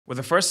Well,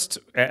 the first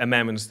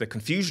amendment, the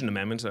confusion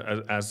amendment,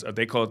 as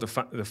they call it,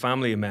 the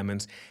family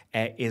amendment,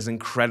 is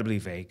incredibly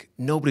vague.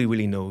 Nobody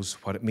really knows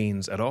what it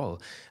means at all.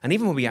 And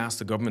even when we ask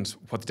the government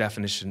what the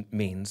definition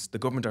means, the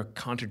government are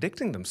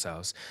contradicting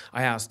themselves.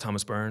 I asked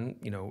Thomas Byrne,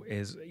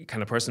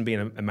 can a person be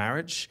in a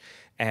marriage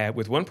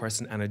with one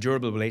person and a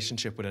durable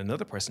relationship with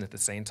another person at the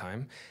same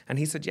time? And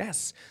he said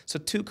yes. So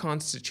two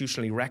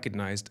constitutionally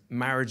recognised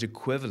marriage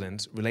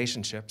equivalent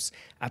relationships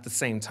at the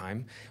same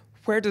time.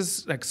 Where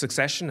does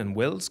succession and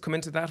wills come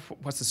into that?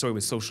 What's the story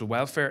with social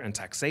welfare and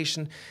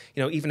taxation?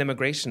 Even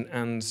immigration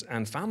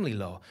and family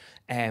law.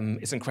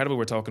 It's incredible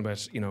we're talking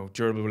about,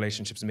 durable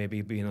relationships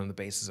maybe being on the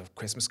basis of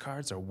Christmas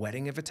cards or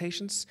wedding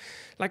invitations.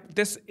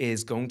 This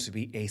is going to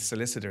be a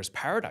solicitor's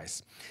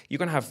paradise. You're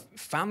going to have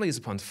families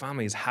upon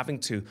families having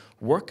to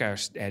work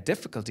out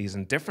difficulties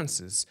and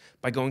differences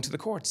by going to the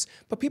courts.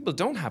 But people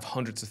don't have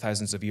hundreds of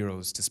thousands of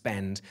euros to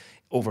spend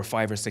over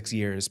 5 or 6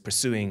 years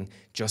pursuing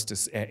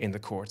justice in the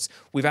courts.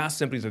 We've asked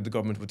simply that the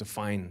government would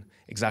define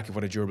exactly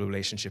what a durable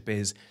relationship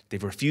is.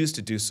 They've refused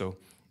to do so.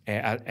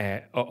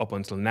 Up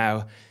until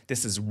now.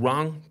 This is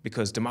wrong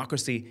because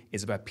democracy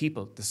is about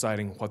people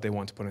deciding what they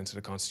want to put into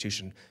the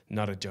constitution,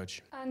 not a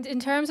judge. And in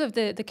terms of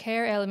the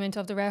care element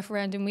of the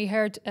referendum, we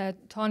heard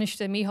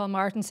Taoiseach Micheál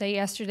Martin say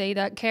yesterday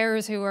that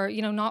carers who are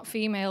not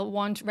female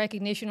want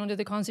recognition under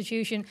the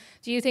constitution.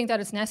 Do you think that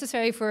it's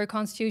necessary for a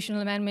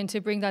constitutional amendment to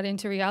bring that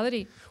into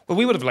reality? Well,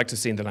 we would have liked to have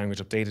seen the language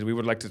updated. We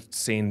would like to have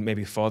seen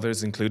maybe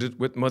fathers included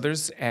with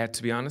mothers,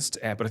 to be honest.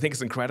 But I think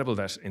it's incredible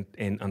that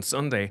on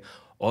Sunday,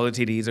 all the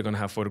TDs are going to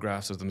have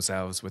photographs of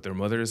themselves with their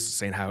mothers,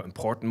 saying how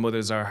important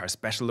mothers are, how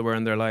special they were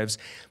in their lives.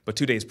 But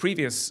 2 days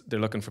previous, they're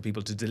looking for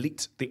people to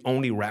delete the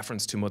only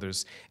reference to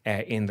mothers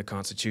in the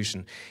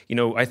Constitution.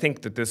 I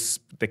think that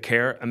the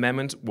care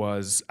amendment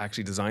was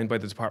actually designed by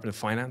the Department of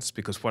Finance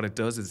because what it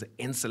does is it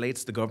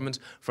insulates the government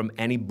from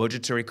any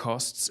budgetary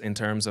costs in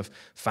terms of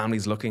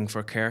families looking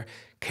for care.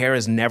 Care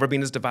has never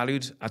been as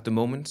devalued at the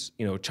moment.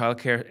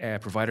 Childcare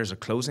providers are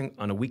closing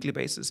on a weekly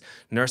basis.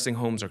 Nursing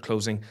homes are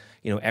closing,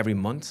 every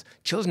month.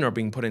 Children are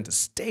being put into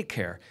state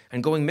care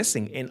and going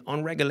missing in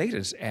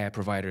unregulated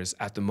providers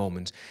at the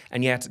moment.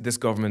 And yet this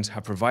government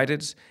have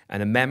provided an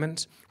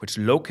amendment which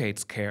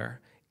locates care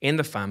in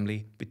the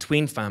family,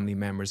 between family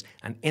members,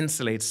 and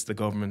insulates the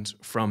government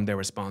from their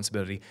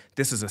responsibility.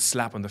 This is a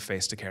slap on the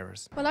face to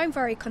carers. Well, I'm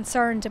very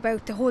concerned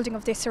about the holding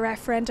of this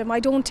referendum. I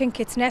don't think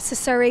it's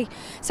necessary.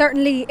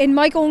 Certainly in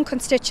my own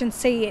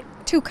constituency,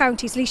 2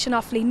 counties, Laois and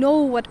Offaly,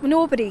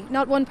 nobody,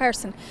 not one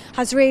person,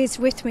 has raised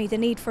with me the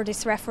need for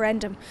this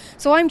referendum.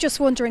 So I'm just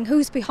wondering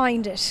who's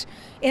behind it.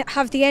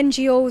 Have the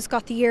NGOs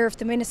got the ear of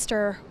the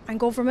Minister and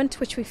Government,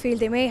 which we feel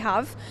they may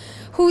have?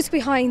 Who's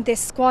behind this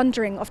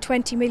squandering of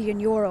 €20 million,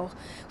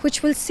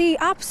 which will see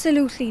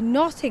absolutely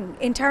nothing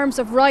in terms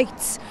of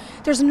rights?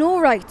 There's no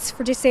rights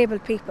for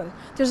disabled people.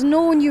 There's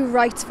no new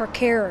rights for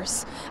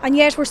carers. And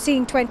yet we're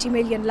seeing 20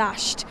 million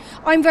lashed.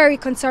 I'm very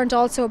concerned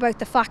also about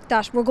the fact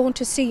that we're going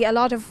to see a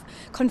lot of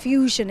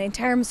confusion in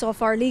terms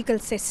of our legal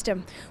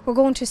system. We're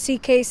going to see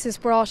cases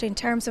brought in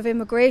terms of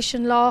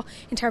immigration law,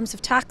 in terms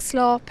of tax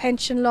law,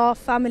 pension law,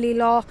 family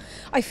law.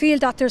 I feel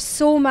that there's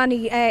so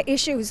many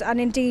issues,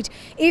 and indeed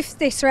if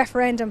this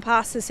referendum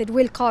passes it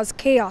will cause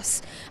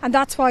chaos, and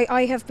that's why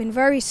I have been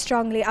very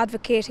strongly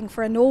advocating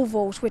for a no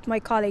vote with my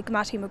colleague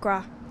Mattie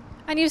McGrath.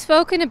 And you've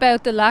spoken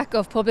about the lack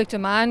of public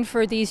demand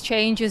for these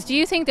changes. Do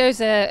you think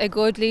there's a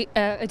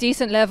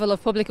decent level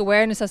of public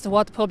awareness as to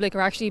what the public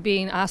are actually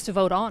being asked to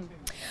vote on?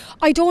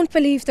 I don't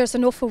believe there's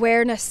enough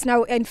awareness.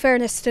 Now, in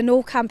fairness, the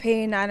No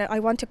campaign, and I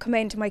want to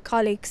commend my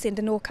colleagues in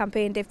the No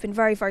campaign, they've been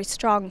very, very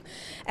strong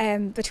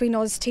between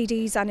us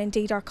TDs and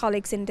indeed our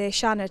colleagues in the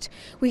Seanad.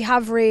 We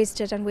have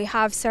raised it and we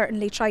have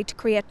certainly tried to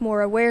create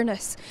more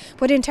awareness.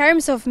 But in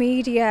terms of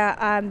media,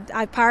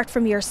 apart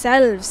from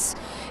yourselves,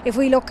 if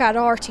we look at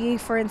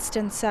RTE, for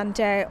instance, and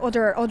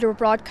other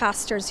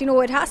broadcasters,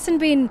 it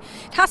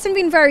hasn't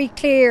been very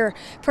clear.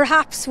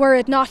 Perhaps were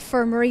it not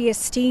for Maria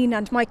Steen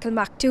and Michael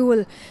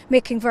McDowell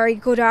making very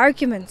good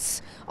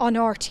arguments on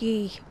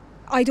RTE,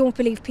 I don't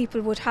believe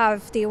people would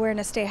have the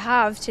awareness they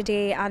have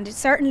today, and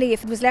certainly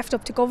if it was left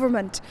up to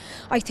government,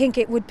 I think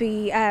it would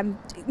be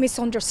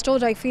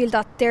misunderstood. I feel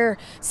that they're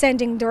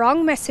sending the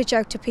wrong message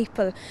out to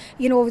people.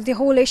 The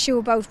whole issue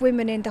about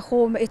women in the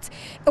home, it's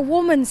a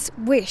woman's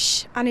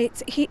wish, and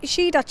it's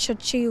she that should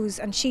choose,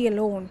 and she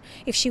alone,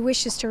 if she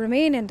wishes to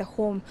remain in the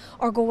home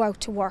or go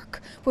out to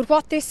work. But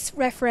what this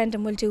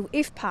referendum will do,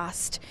 if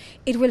passed,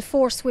 it will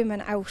force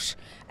women out.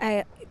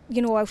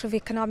 Out of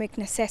economic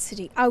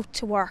necessity, out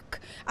to work.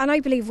 And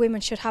I believe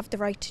women should have the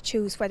right to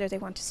choose whether they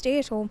want to stay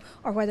at home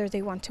or whether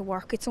they want to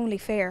work. It's only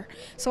fair.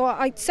 So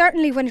I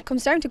certainly, when it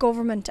comes down to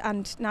government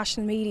and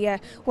national media,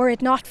 were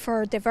it not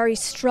for the very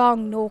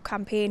strong No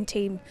campaign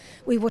team,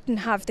 we wouldn't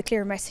have the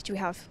clear message we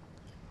have.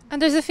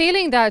 And there's a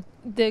feeling that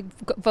the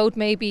vote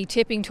may be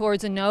tipping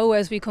towards a no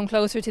as we come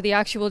closer to the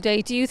actual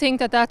date. Do you think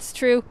that that's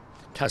true?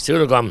 Tá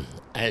siúr agam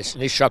as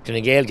Nick Shrockton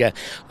and Gaeilge.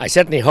 I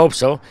certainly hope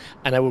so,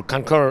 and I would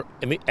concur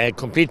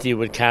completely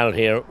with Carol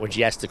here when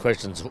she asked the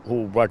questions,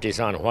 who brought this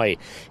on, why.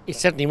 It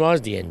certainly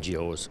was the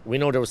NGOs. We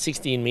know there were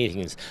 16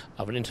 meetings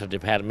of an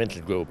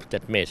interdepartmental group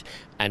that met,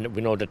 and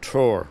we know that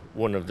TROR,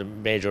 one of the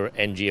major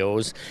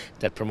NGOs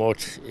that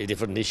promote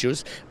different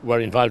issues, were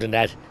involved in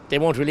that. They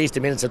won't release the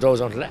minutes of those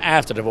until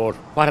after the vote.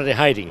 What are they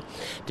hiding?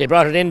 They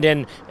brought it in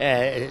then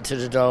to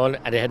the Dáil,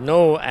 and they had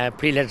no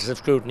pre-legislative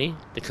scrutiny.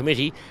 The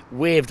committee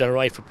waived their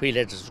right for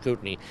pre-legislative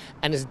scrutiny.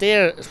 And it's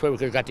there where we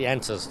could have got the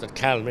answers that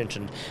Carol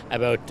mentioned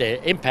about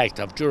the impact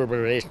of durable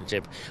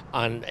relationship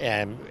on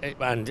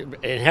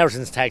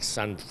inheritance tax,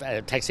 on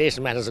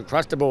taxation matters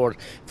across the board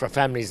for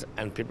families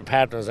and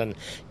partners, and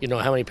you know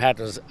how many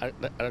partners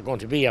are going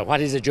to be, or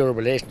what is a durable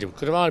relationship.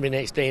 Could have all been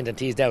explained and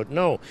teased out.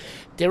 No,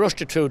 they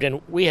rushed it through.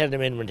 Then we had an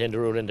amendment in the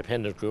rural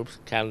independent groups,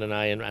 Carol and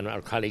I and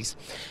our colleagues,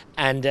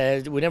 and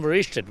we never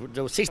reached it.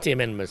 There were 60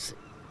 amendments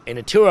in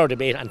a 2-hour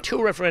debate and 2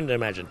 referenda,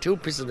 imagine, 2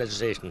 pieces of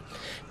legislation,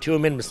 2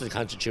 amendments to the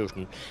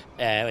Constitution,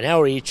 an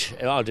hour each,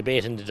 all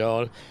debate in the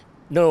Dáil.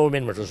 No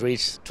amendment was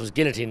reached. It was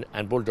guillotine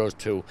and bulldozed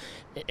through.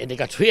 And they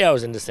got 3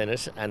 hours in the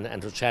Senate and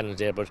it was challenged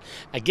there. But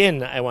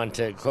again, I want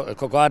to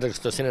congratulate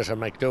to Senator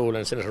McDowell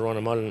and Senator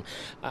Rona Mullen,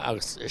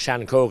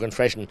 Shannon Cogan,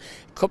 Freshen,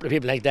 a couple of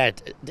people like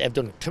that. They've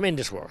done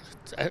tremendous work.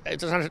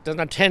 There's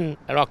not 10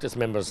 Oireachtas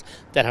members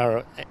that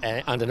are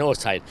on the no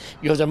side.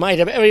 You have the might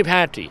of every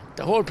party,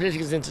 the whole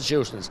political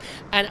institutions,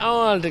 and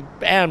all the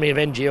army of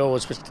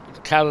NGOs, which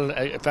Carol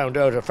found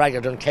out, or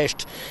Fragger done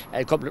Kesht,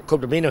 a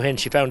couple of Mino hen,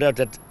 she found out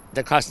that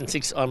they're costing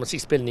almost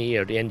 $6 billion a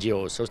year, the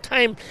NGOs. So it's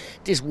time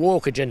this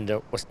woke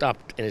agenda was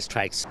stopped in its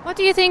tracks. What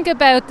do you think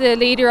about the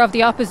leader of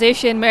the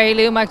opposition, Mary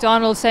Lou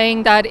MacDonald,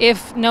 saying that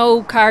if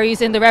no carries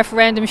in the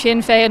referendum, Sinn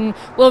Féin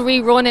will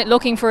rerun it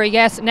looking for a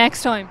yes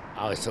next time?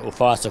 Oh, it's so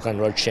fast on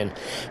Road Shin.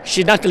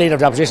 She's not the leader of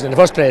the opposition in the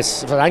first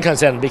place, as far as I'm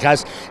concerned,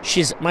 because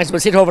she's might as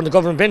well sit over on the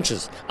government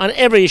benches on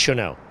every issue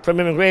now, from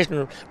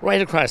immigration right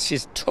across.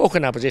 She's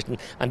token opposition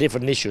on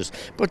different issues,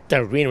 but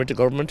they're agreeing with the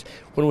government.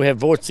 When we have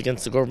votes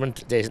against the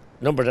government, the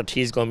number that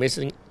TDs go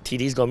missing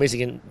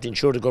to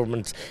ensure the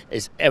government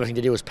is everything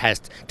they do is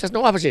passed. There's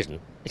no opposition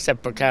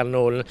except for Carl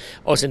Nolan,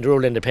 us in the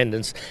rural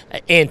independents,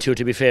 ain't to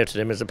be fair to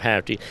them as a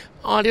party.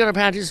 All the other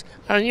parties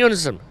are in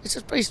unison. It's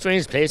a very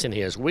strange place in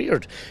here. It's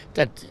weird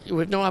that we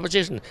have no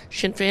opposition.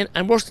 Sinn Féin,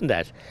 and worse than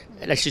that,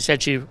 like she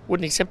said, she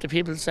wouldn't accept the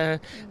people's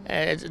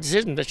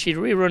decision that she'd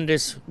rerun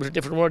this with a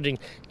different wording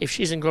if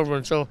she's in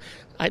government. So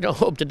I don't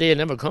hope the day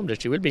never come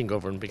that she will be in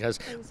government, because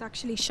I was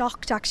actually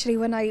shocked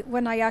when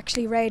I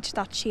actually read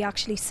that she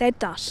actually said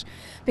that,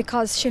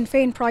 because Sinn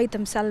Féin pride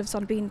themselves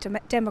on being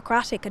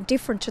democratic and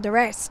different to the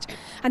rest,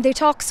 and they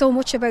talk so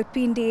much about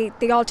being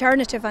the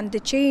alternative and the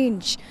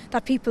change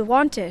that people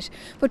wanted,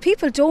 but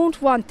people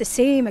don't want the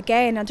same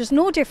again, and there's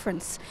no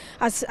difference,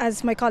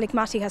 as my colleague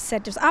Matty has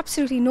said, there's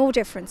absolutely no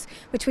difference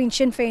between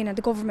Sinn Féin and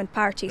the government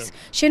parties.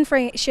 Yeah.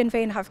 Sinn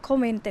Féin have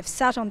come in, they've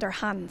sat on their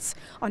hands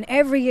on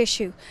every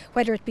issue,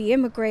 whether it be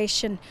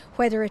immigration,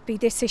 whether it be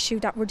this issue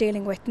that we're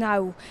dealing with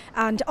now,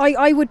 and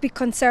I would be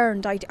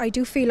concerned. I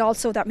do feel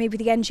also that maybe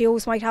the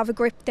NGOs might have a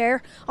grip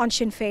there on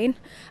Sinn Féin,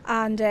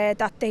 and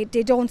that they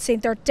don't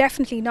seem, they're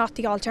definitely not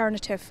the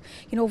alternative.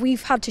 You know,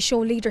 we've had to show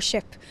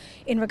leadership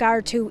in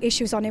regard to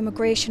issues on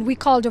immigration. We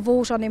called a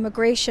vote on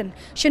immigration.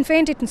 Sinn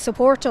Féin didn't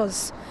support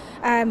us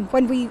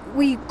when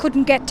we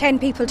couldn't get 10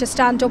 people to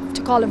stand up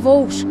to call a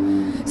vote.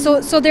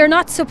 So they're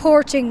not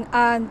supporting,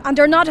 and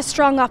they're not a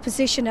strong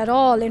opposition at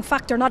all. In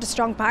fact, they're not a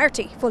strong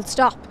party, full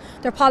stop.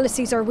 Their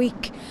policies are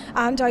weak,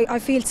 and I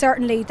feel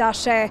certainly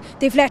that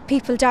they've let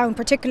people down,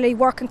 particularly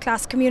working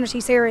class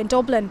communities here in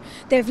Dublin.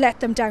 They've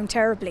let them down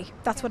terribly.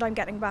 That's what I'm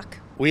getting back.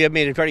 We have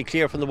made it very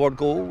clear from the word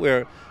go.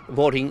 We're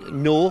voting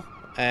no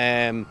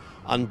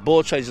on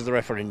both sides of the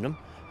referendum.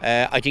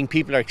 I think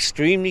people are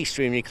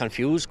extremely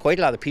confused. Quite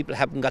a lot of people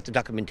haven't got the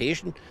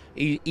documentation,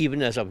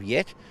 even as of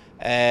yet,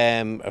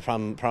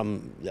 from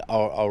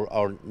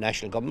our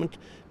national government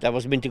that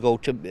was meant to go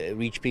to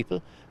reach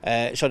people.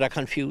 So they're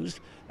confused.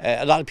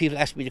 A lot of people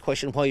ask me the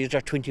question, why is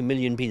there 20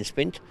 million being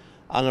spent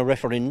on a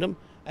referendum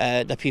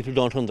that people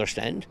don't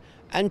understand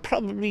and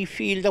probably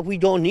feel that we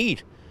don't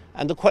need?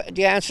 And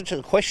the answer to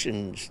the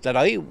questions that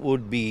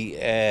I've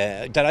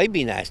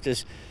been asked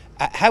is,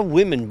 have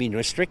women been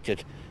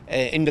restricted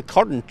in the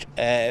current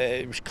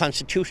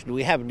constitution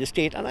we have in the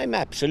state? And I'm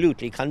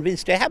absolutely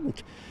convinced they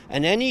haven't.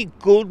 And any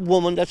good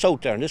woman that's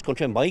out there in this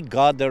country, and my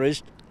God, there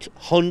is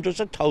hundreds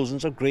of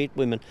thousands of great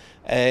women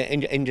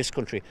in this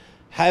country,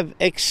 have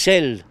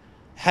excelled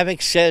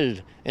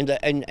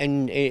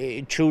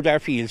in through their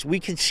fields. We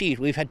can see it.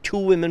 We've had 2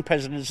 women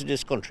presidents in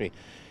this country.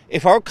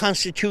 If our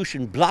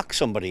constitution blocks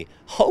somebody,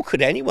 how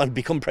could anyone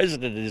become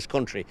president in this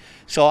country?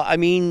 So, I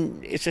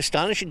mean, it's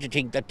astonishing to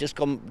think that this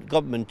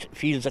government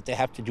feels that they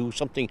have to do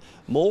something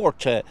more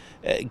to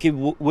give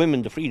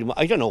women the freedom.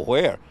 I don't know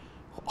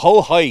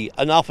how high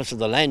an office of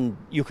the land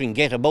you can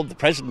get above the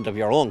president of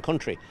your own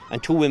country,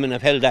 and 2 women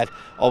have held that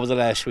over the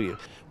last 3 years.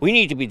 We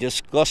need to be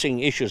discussing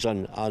issues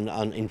on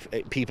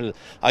people,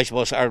 I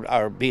suppose,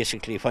 are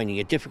basically finding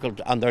it difficult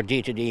on their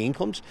day-to-day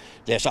incomes.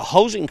 There's a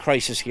housing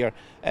crisis here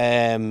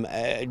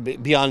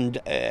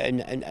beyond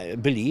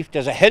belief.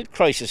 There's a health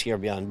crisis here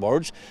beyond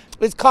words.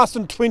 It's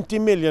costing 20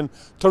 million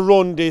to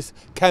run this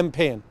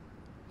campaign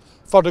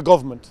for the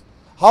government.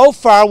 How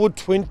far would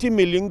 20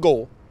 million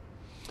go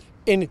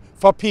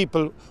for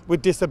people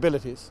with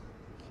disabilities?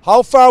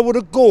 How far would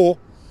it go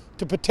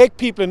to protect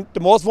people, the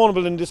most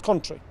vulnerable in this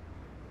country?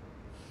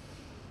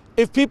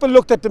 If people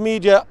looked at the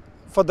media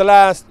for the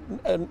last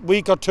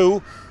week or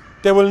 2,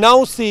 they will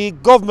now see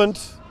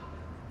government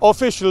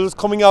officials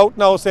coming out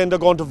now saying they're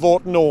going to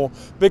vote no,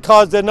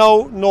 because they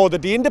now know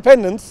that the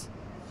independents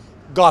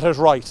got it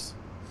right.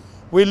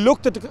 We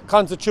looked at the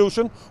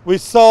Constitution, we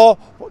saw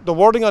the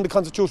wording on the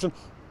Constitution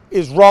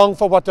is wrong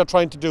for what they're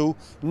trying to do.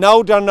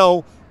 Now they're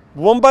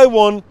one by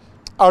one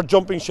are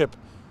jumping ship.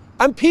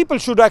 And people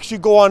should actually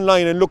go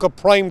online and look at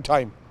prime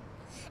time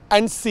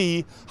and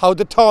see how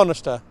the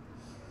Taoiseach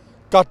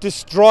got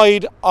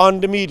destroyed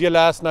on the media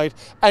last night,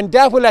 and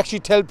that will actually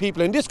tell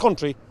people in this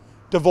country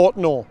to vote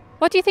no.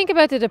 What do you think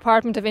about the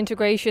Department of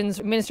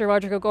Integration's Minister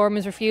Roderick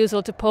O'Gorman's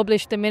refusal to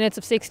publish the minutes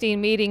of 16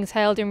 meetings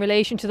held in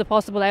relation to the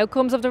possible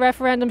outcomes of the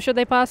referendum should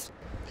they pass?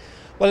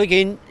 Well,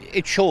 again,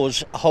 it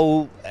shows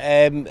how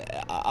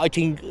I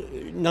think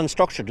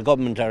non-structured the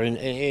government are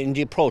in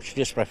the approach to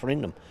this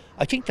referendum.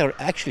 I think they're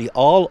actually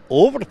all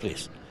over the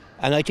place.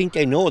 And I think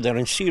they know they're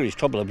in serious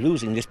trouble of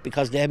losing this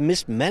because they have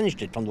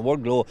mismanaged it from the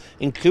word go,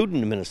 including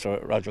the Minister,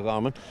 Roger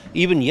Gorman.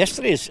 Even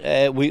yesterday's,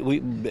 we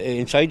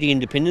inside the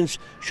Independence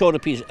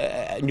showed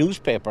a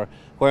newspaper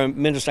where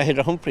Minister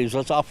Heather Humphreys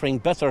was offering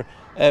better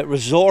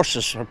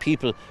resources for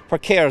people, for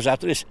carers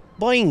after this.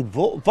 Buying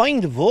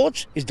the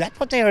votes, is that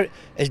what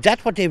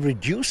they've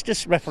reduced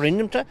this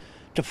referendum to?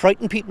 To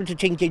frighten people to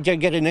think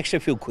they'd get an extra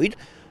few quid?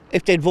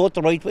 If they'd vote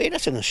the right way,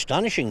 that's an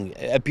astonishing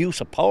abuse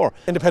of power.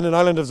 Independent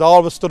Ireland has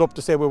always stood up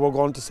to say we were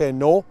going to say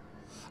no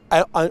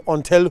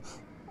until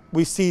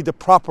we see the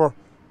proper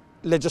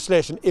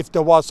legislation, if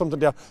there was something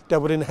there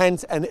that would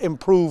enhance and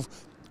improve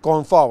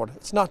going forward.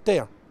 It's not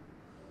there.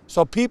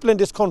 So people in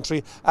this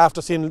country,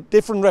 after seeing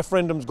different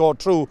referendums go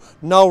through,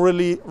 now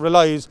really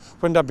realise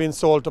when they're being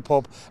sold to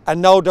pub,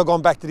 and now they're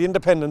going back to the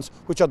independents,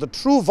 which are the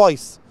true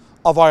voice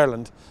of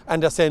Ireland,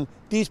 and they're saying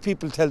these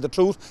people tell the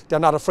truth, they're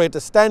not afraid to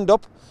stand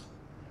up.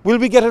 Will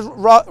we get it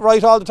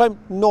right all the time?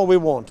 No, we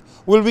won't.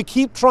 Will we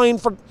keep trying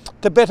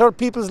to better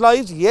people's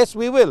lives? Yes,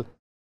 we will.